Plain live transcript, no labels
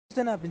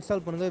App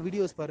install பண்ணுங்க,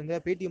 videos பாருங்க.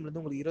 பேடிஎம்ல இருந்து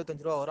உங்களுக்கு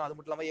 25 ரூபா வரும். அது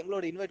மட்டும் இல்லாம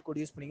எங்களோட இன்வைட் கோட்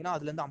யூஸ் பண்ணீங்கன்னா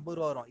அதுல இருந்து 50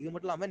 ரூபா வரும். இது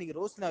மட்டும் இல்லாம நீங்க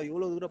ரோஸ்ட் நான்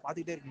எவ்வளவு தூரம்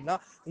பாத்துட்டே இருக்கீங்களா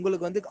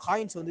உங்களுக்கு வந்து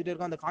காயின்ஸ் வந்துட்டே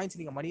இருக்கும். அந்த காயின்ஸ்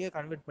நீங்க மணியை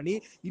கன்வெர்ட் பண்ணி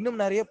இன்னும்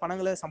நிறைய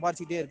பணங்களை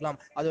சம்பாதிச்சிட்டே இருக்கலாம்.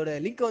 அதோட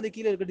லிங்க் வந்து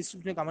கீழே இருக்க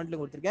டிஸ்கிரிப்ஷன் கமெண்ட்ல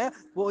கொடுத்துருக்கேன்.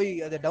 போய்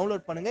அதை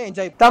டவுன்லோட் பண்ணுங்க,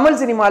 என்ஜாய். தமிழ்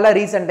சினிமால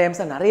ரீசெண்ட்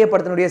டைம்ஸ் நிறைய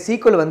படத்தினுடைய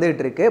சீக்வல்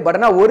வந்துட்டு இருக்கு. பட்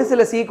ஆனா ஒரு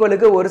சில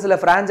சீக்வலுக்கு ஒரு சில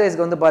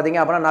பிரான்சைஸ்க்கு வந்து பாத்தீங்க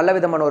அப்படின்னா நல்ல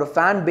விதமான ஒரு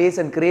ஃபேன் பேஸ்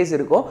அண்ட் கிரேஸ்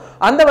இருக்கும்.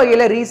 அந்த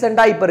வகையில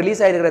ரீசெண்டா இப்ப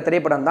ரிலீஸ் ஆயிருக்கிற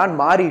திரைப்படம் தான்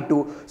மாரி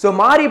 2. ஸோ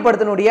மாரி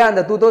படத்தினுடைய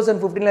அந்த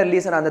 2015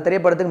 ரிலீஸ் ஆன அந்த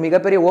திரைப்படத்துக்கு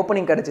மிகப்பெரிய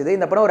ஓப்பனிங் கிடைச்சது.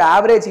 இந்த படம் ஒரு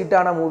ஆவரேஜ்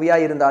ஹிட்டான மூவியா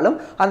இருந்தாலும்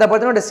அந்த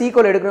படத்தினோட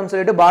சீக்வல் எடுக்கணும்னு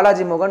சொல்லிட்டு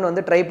பாலாஜி மோகன்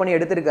வந்து ட்ரை பண்ணி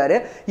எடுத்திருக்காரு.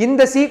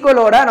 இந்த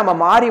சீக்வலோட நம்ம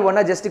மாரி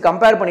 1 ஜஸ்ட்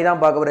கம்பேர் பண்ணி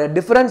தான் பார்க்க போறோம்.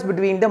 டிஃபரன்ஸ்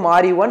பிட்வீன் த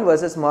மாரி 1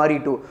 vs மாரி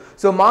 2.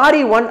 ஸோ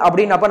மாரி 1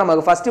 அப்படின்னப்ப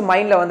நமக்கு ஃபர்ஸ்ட்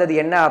மைண்ட்ல வந்தது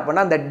என்ன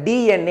அப்படின்னா அந்த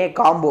DNA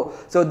combo.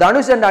 So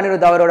Dhanush and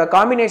Anirudh அவரோட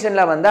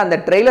காம்பினேஷன்ல வந்து அந்த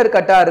ட்ரெய்லர்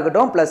கட்டா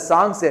இருக்கட்டும் பிளஸ்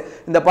சாங்ஸ்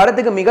இந்த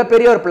படத்துக்கு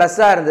மிகப்பெரிய ஒரு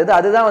பிளஸ்ஸா இருந்தது.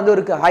 அதுதான் வந்து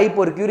ஒரு ஹைப்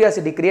ஒரு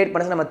கியூரியாசிட்டி கிரியேட்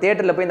பண்ணி நம்ம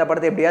தியேட்டர்ல போய் இந்த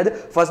படத்தை எப்படியாவது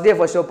ஃபர்ஸ்ட் டே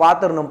ஃபர்ஸ்ட் ஷோ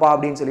பார்த்துடணும்ப்பா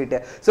அப்படின்னு சொல்லிட்டு.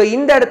 ஸோ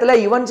இந்த இடத்துல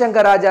யுவன்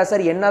சங்கர் ராஜா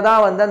சார்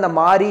என்னதான் வந்து அந்த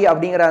மாரி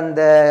அப்படிங்கிற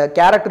அந்த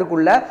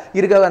கேரக்டருக்குள்ள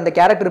இருக்க அந்த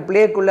கேரக்டர்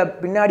பிளேக்குள்ள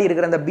பின்னாடி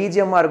இருக்கிற அந்த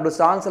பிஜிஎம்மா இருக்கட்டும்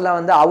சாங்ஸ் எல்லாம்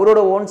வந்து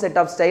அவரோட ஓன் செட்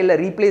ஆஃப் ஸ்டைலில்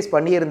ரீப்ளேஸ்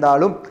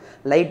பண்ணியிருந்தாலும்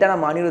லைட்டாக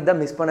நம்ம அனிருத்தை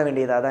மிஸ் பண்ண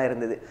வேண்டியதாக தான்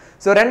இருந்தது.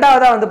 ஸோ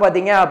ரெண்டாவதாக வந்து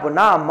பார்த்தீங்க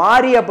அப்படின்னா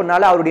மாரி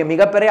அப்படின்னால அவருடைய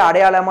மிகப்பெரிய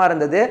அடையாளமாக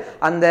இருந்தது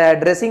அந்த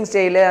ட்ரெஸ்ஸிங்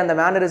ஸ்டைலு, அந்த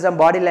மேனரிசம்,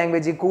 பாடி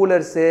லாங்குவேஜ்,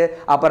 கூலர்ஸு,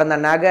 அப்புறம் அந்த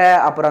நகை,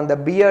 அப்புறம் அந்த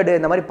பியர்டு,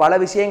 இந்த மாதிரி பல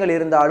விஷயங்கள்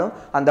இருந்தாலும்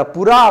அந்த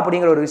புறா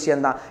அப்படிங்கிற ஒரு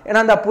விஷயம் தான்.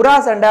 ஏன்னா அந்த புறா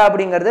சண்டை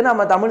அப்படிங்கிறது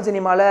நம்ம தமிழ்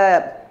சினிமாவில்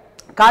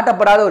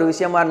காட்டப்படாத ஒரு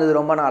விஷயமா இருந்தது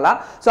ரொம்ப நாளா.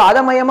 ஸோ அதை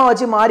மையமாக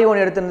வச்சு மாரி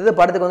 1 எடுத்திருந்தது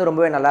படத்துக்கு வந்து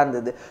ரொம்பவே நல்லா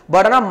இருந்தது.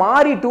 பட் ஆனால்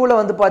மாரி 2ல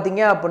வந்து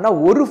பார்த்தீங்க அப்படின்னா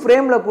ஒரு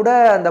ஃப்ரேம்ல கூட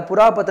அந்த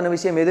புறா பத்தின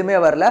விஷயம் எதுவுமே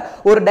வரல.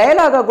 ஒரு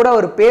டயலாக கூட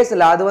ஒரு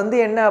பேசல. அது வந்து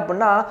என்ன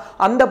அப்படின்னா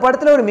அந்த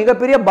படத்துல ஒரு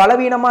மிகப்பெரிய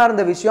பலவீனமா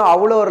இருந்த விஷயம்,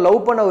 அவ்வளோ ஒரு லவ்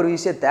பண்ண ஒரு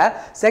விஷயத்த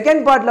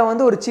செகண்ட் பார்ட்ல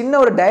வந்து ஒரு சின்ன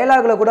ஒரு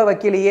டயலாக்ல கூட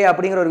வைக்கலையே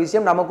அப்படிங்கிற ஒரு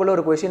விஷயம் நமக்குள்ள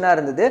ஒரு கொஸ்டினா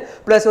இருந்தது.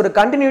 பிளஸ் ஒரு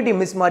கண்டினியூட்டி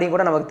மிஸ் மாதிரி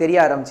கூட நமக்கு தெரிய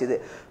ஆரம்பிச்சுது.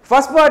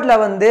 ஃபர்ஸ்ட் பார்ட்ல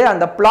வந்து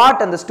அந்த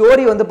பிளாட் அந்த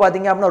ஸ்டோரி வந்து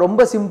பார்த்தீங்க அப்படின்னா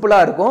ரொம்ப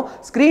சிம்பிளா இருக்கும்.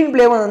 ஸ்கிரீன் பிளே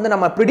வந்து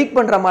நம்ம பிரிடிக்ட்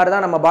பண்ற மாதிரி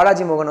தான் நம்ம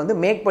பாலாஜி மோகன் வந்து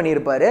மேக்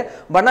பண்ணியிருப்பாரு.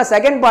 பட்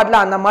செகண்ட் பார்ட்ல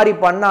அந்த மாதிரி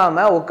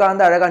பண்ணாம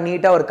உட்காந்து அழகா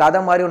நீட்டா ஒரு கதை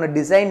மாதிரி ஒன்று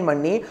டிசைன்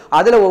பண்ணி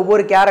அதுல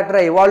ஒவ்வொரு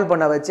கேரக்டரை எவால்வ்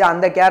பண்ண வச்சு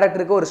அந்த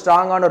கேரக்டருக்கு ஒரு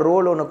ஸ்ட்ராங்கான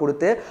ரோல் ஒன்று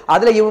கொடுத்து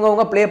அதுல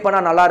இவங்க பிளே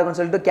பண்ணா நல்லா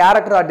இருக்கும்னு சொல்லிட்டு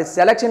கேரக்டர் ஆர்டிஸ்ட்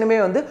செலக்ஷனுமே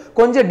வந்து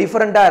கொஞ்சம்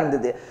டிஃபரெண்டா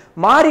இருந்தது.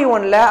 மாரி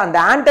 1ல அந்த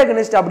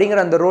ஆன்டகனிஸ்ட் அப்படிங்கிற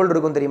அந்த ரோல்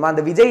இருக்கும் தெரியுமா,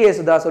 அந்த விஜய்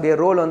யேசுதாஸோடைய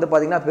ரோல் வந்து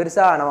பாத்தீங்கன்னா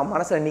பெருசா நம்ம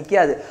மனசுல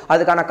நிக்காது.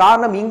 அதுக்கான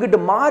காரணம் இங்கிட்டு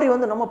மாரி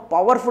வந்து நம்ம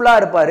பவர்ஃபுல்லா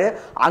இருப்பாரு,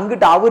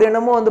 அங்கிட்டு அவர்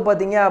என்னமோ வந்து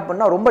பாத்தீங்க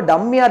அப்படின்னா ரொம்ப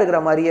டம்மியா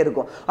இருக்கிற மாதிரியே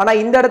இருக்கும். ஆனா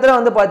இந்த இடத்துல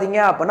வந்து பாத்தீங்க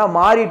அப்படின்னா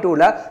மாரி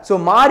 2ல சோ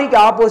மாரிக்கு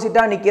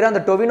ஆப்போசிட்டா நிக்கிற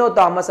அந்த டொவினோ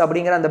தாமஸ்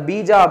அப்படிங்கிற அந்த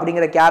பீஜா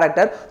அப்படிங்கிற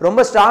கேரக்டர்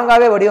ரொம்ப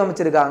ஸ்ட்ராங்காவே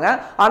வடிவமைச்சிருக்காங்க.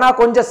 ஆனா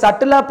கொஞ்சம்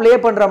சட்டிலா பிளே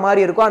பண்ற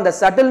மாதிரி இருக்கும். அந்த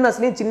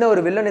சட்டில்னஸ்லயும் சின்ன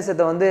ஒரு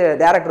வில்லனிசத்தை வந்து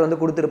டைரக்டர்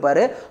வந்து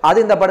கொடுத்திருப்பாரு.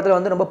 அது இந்த படத்துல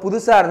வந்து ரொம்ப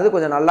புதுசா இருந்தது,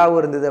 கொஞ்சம்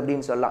நல்லாவும் இருந்தது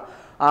அப்படின்னு சொல்லலாம்.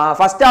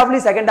 ஃபர்ஸ்ட்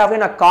ஹாஃப்லயும் செகண்ட்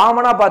ஹாஃப்லயும் நான்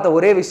காமனா பார்த்த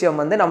ஒரே விஷயம்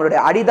வந்து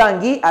நம்மளுடைய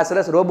அடிதாங்கி as well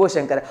as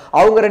ரோபோசங்கர்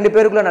அவங்க ரெண்டு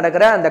பேருக்குள்ள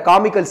நடக்கிற அந்த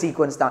காமிக்கல்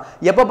சீக்வன்ஸ் தான்.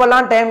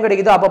 எப்பப்பெல்லாம் டைம்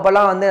கிடைக்குதோ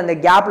அப்பப்பெல்லாம் வந்து அந்த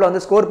கேப்ல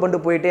வந்து ஸ்கோர்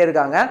பண்ணிட்டு போயிட்டே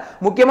இருக்காங்க.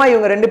 முக்கியமா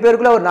இவங்க ரெண்டு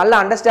பேருக்குள்ள ஒரு நல்ல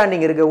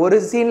அண்டர்ஸ்டாண்டிங் இருக்கு. ஒரு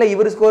சீன்ல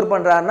இவர் ஸ்கோர்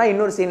பண்றாருன்னா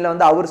இன்னொரு சீன்ல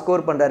வந்து அவர்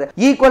ஸ்கோர் பண்றாரு.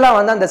 ஈக்குவலா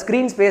வந்து அந்த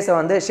ஸ்கிரீன் ஸ்பேஸை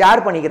வந்து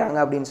ஷேர் பண்ணிக்கிறாங்க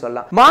அப்படின்னு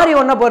சொல்லலாம். மாரி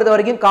 1 பொறுத்த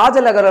வரைக்கும்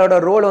காஜல்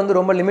அகர்வாலோட ரோல் வந்து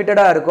ரொம்ப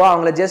லிமிட்டடா இருக்கும்.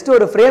 அவங்களை ஜஸ்ட்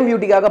ஒரு ஃப்ரேம்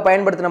பியூட்டிக்காக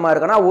பயன்படுத்தின மாதிரி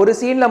இருக்குன்னா ஒரு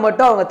சீன்ல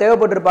மட்டும் அவங்க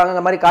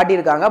தேவைப்பட்டிருப்பாங்க மாதிரி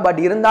காட்டியிருக்காங்க.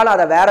 பட் இருந்தாலும்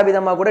அதை வேற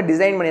விதமா கூட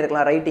டிசைன்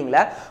பண்ணிருக்கலாம் ரைட்டிங்ல.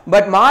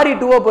 பட் மாரி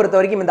 2 பொறுத்த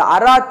வரைக்கும் இந்த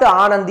அராத்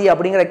ஆனந்தி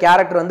அப்படிங்கிற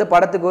கேரக்டர் வந்து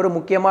படத்துக்கு ஒரு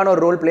முக்கியமான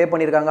ஒரு ரோல் பிளே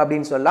பண்ணிருக்காங்க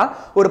அப்படின்னு சொல்லலாம்.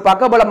 ஒரு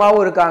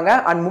பக்கபலமாவும் இருக்காங்க.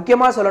 அண்ட்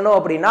முக்கியமா சொல்லணும்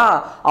அப்படின்னா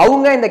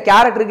அவங்க இந்த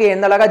கேரக்டருக்கு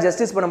எந்த அளவுக்கு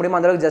ஜஸ்டிஸ் பண்ண முடியுமோ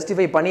அந்த அளவுக்கு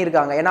ஜஸ்டிஃபை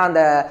பண்ணிருக்காங்க. ஏன்னா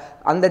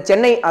அந்த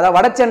சென்னை அதாவது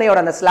வட சென்னையோட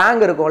அந்த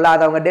ஸ்லாங் இருக்கும்ல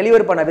அதை அவங்க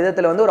டெலிவர் பண்ண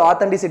விதத்துல வந்து ஒரு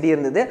ஆத்தென்டிசிட்டி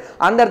இருந்தது.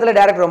 அந்த இடத்துல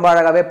டைரக்டர் ரொம்ப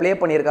அழகாவே பிளே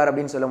பண்ணியிருக்காரு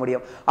அப்படின்னு சொல்ல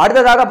முடியும்.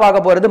 அடுத்ததாக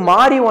பார்க்க போறது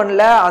மாரி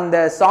 1ல அந்த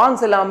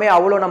சாங்ஸ் எல்லாமே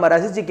அவ்வளவு நம்ம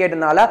ரசிச்சு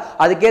கேட்டனால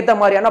அதுக்கேற்ற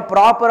மாதிரியான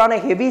ப்ராப்பரான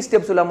ஹெவி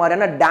ஸ்டெப்ஸ் உள்ள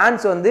மாதிரியான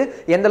டான்ஸ் வந்து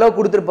எந்த அளவுக்கு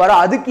கொடுத்திருப்பாரோ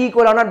அதுக்கு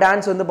ஈக்குவலான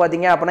டான்ஸ் வந்து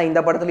பாத்தீங்க அப்படின்னா இந்த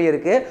படத்துலயும்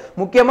இருக்கு.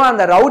 முக்கியமா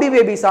அந்த ரவுடி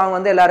பேபி சாங்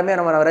வந்து எல்லாருமே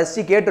நம்ம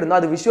ரசிச்சு கேட்டிருந்தோம்.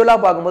 அது விஷுவலா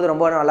பார்க்கும்போது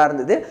ரொம்ப நல்லா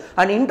இருந்தது.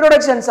 அண்ட்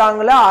இன்ட்ரோடக்ஷன்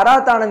சாங்ல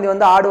அராத் ஆனந்தி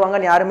வந்து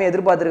ஆடுவாங்கன்னு யாருமே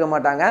எதிர்பார்த்திருக்க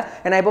மாட்டாங்க.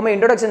 ஏன்னா எப்பவுமே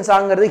இன்ட்ரோடக்ஷன்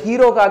சாங்கிறது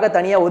ஹீரோக்காக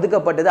தனியா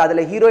ஒதுக்கப்பட்டது.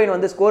 அதுல ஹீரோயின்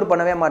வந்து ஸ்கோர்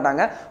பண்ணவே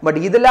மாட்டாங்க. பட்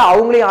இதுல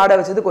அவங்களையும் ஆட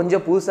வச்சது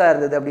கொஞ்சம் புதுசா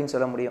இருந்தது அப்படின்னு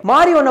சொல்ல முடியும்.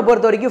 மாரி 1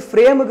 பொறுத்த வரைக்கும்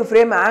ஃப்ரேமுக்கு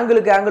ஃப்ரேம்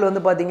ஆங்கிளுக்கு ஆங்கிள்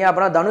வந்து பாத்தீங்க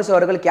அப்படின்னா தனுஷ்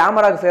அவர்கள்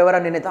கேமராக்கு ஃபேவரா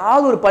நின்று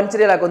ஏதாவது ஒரு பஞ்ச்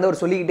டயலாக் வந்து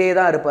அவர் சொல்லிக்கிட்டே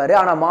தான் இருப்பாரு.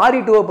 ஆனா மாரி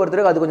 2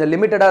 பொறுத்தவரைக்கும் அது கொஞ்சம்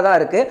லிமிட்டடா தான்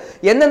இருக்கு.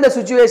 எந்தெந்த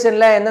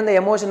சிச்சுவேஷன்ல எந்தெந்த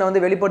எமோஷனை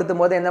வந்து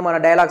வெளிப்படுத்தும் போது எந்த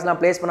மாதிரி டயலாக்ஸ்லாம்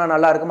பிளேஸ் பண்ணா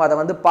நல்லா இருக்கும் அதை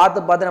வந்து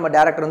பார்த்து நம்ம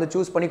டைரக்டர் வந்து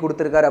சூஸ் பண்ணி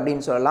கொடுத்திருக்காரு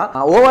அப்படின்னு சொல்லலாம்.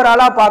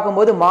 ஓவராலா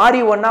பார்க்கும்போது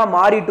மாரி 1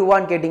 மாரி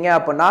 2 கேட்டீங்க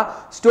அப்படின்னா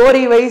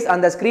ஸ்டோரி வைஸ்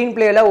அந்த ஸ்கிரீன்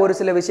பிளேல ஒரு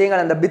சில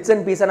விஷயங்கள் அந்த பிட்ஸ்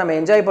அண்ட் பீஸை நம்ம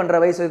என்ஜாய் பண்ற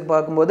வயசு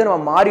பார்க்கும்போது நம்ம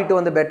மாரி 2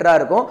 வந்து பெட்டரா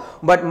இருக்கும்.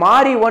 பட்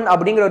மாரி 1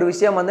 அப்படிங்கிற ஒரு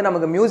விஷயம் வந்து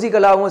நமக்கு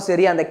மியூசிக்கலாவும்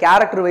சரி அந்த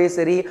கேரக்டர் வைஸ்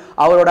சரி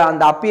அவரோட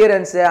அந்த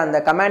அப்பியரன்ஸ் அந்த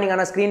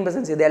கமாண்டிங்கான ஸ்கிரீன்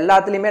பிரசன்ஸ் இது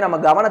எல்லாத்துலயுமே நம்ம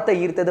கவனத்தை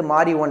ஈர்த்தது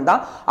மாரி 1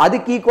 தான்.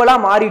 அதுக்கு ஈக்குவலா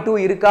மாறி 2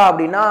 இருக்கா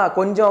அப்படின்னா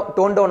கொஞ்சம்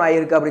டோன் டவுன்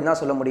ஆயிருக்கு அப்படின்னு தான்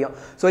சொல்ல முடியும்.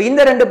 ஸோ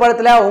இந்த 2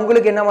 படத்துல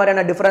உங்களுக்கு என்ன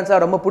மாதிரியான டிஃபரன்ஸா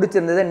ரொம்ப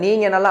பிடிச்சிருந்தது,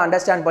 நீங்க நல்லா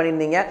அண்டர்ஸ்டாண்ட்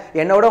பண்ணியிருந்தீங்க,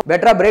 என்னோட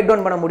பெட்டரா பிரேக்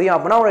டவுன் பண்ண முடியும்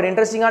அப்படின்னா ஒரு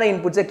இன்ட்ரெஸ்டிங்கான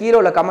இன்புட்ஸை கீழே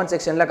உள்ள கமெண்ட்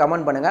செக்ஷன்ல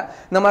கமெண்ட் பண்ணுங்க.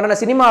 இந்த மாதிரியான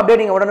சினிமா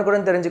அப்டேட் நீங்க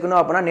உடனுக்குடன் தெரிஞ்சுக்கணும்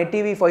அப்படின்னா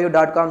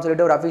nettv4u.com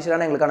சொல்லிட்டு ஒரு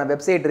அஃபிஷியலான எங்களுக்கான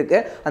வெப்சைட் இருக்கு.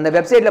 அந்த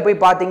வெப்சைட்ல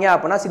போய் பாத்தீங்க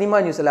அப்படின்னா சினிமா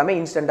நியூஸ் எல்லாமே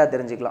இன்ஸ்டன்டா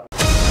தெரிஞ்சுக்கலாம்.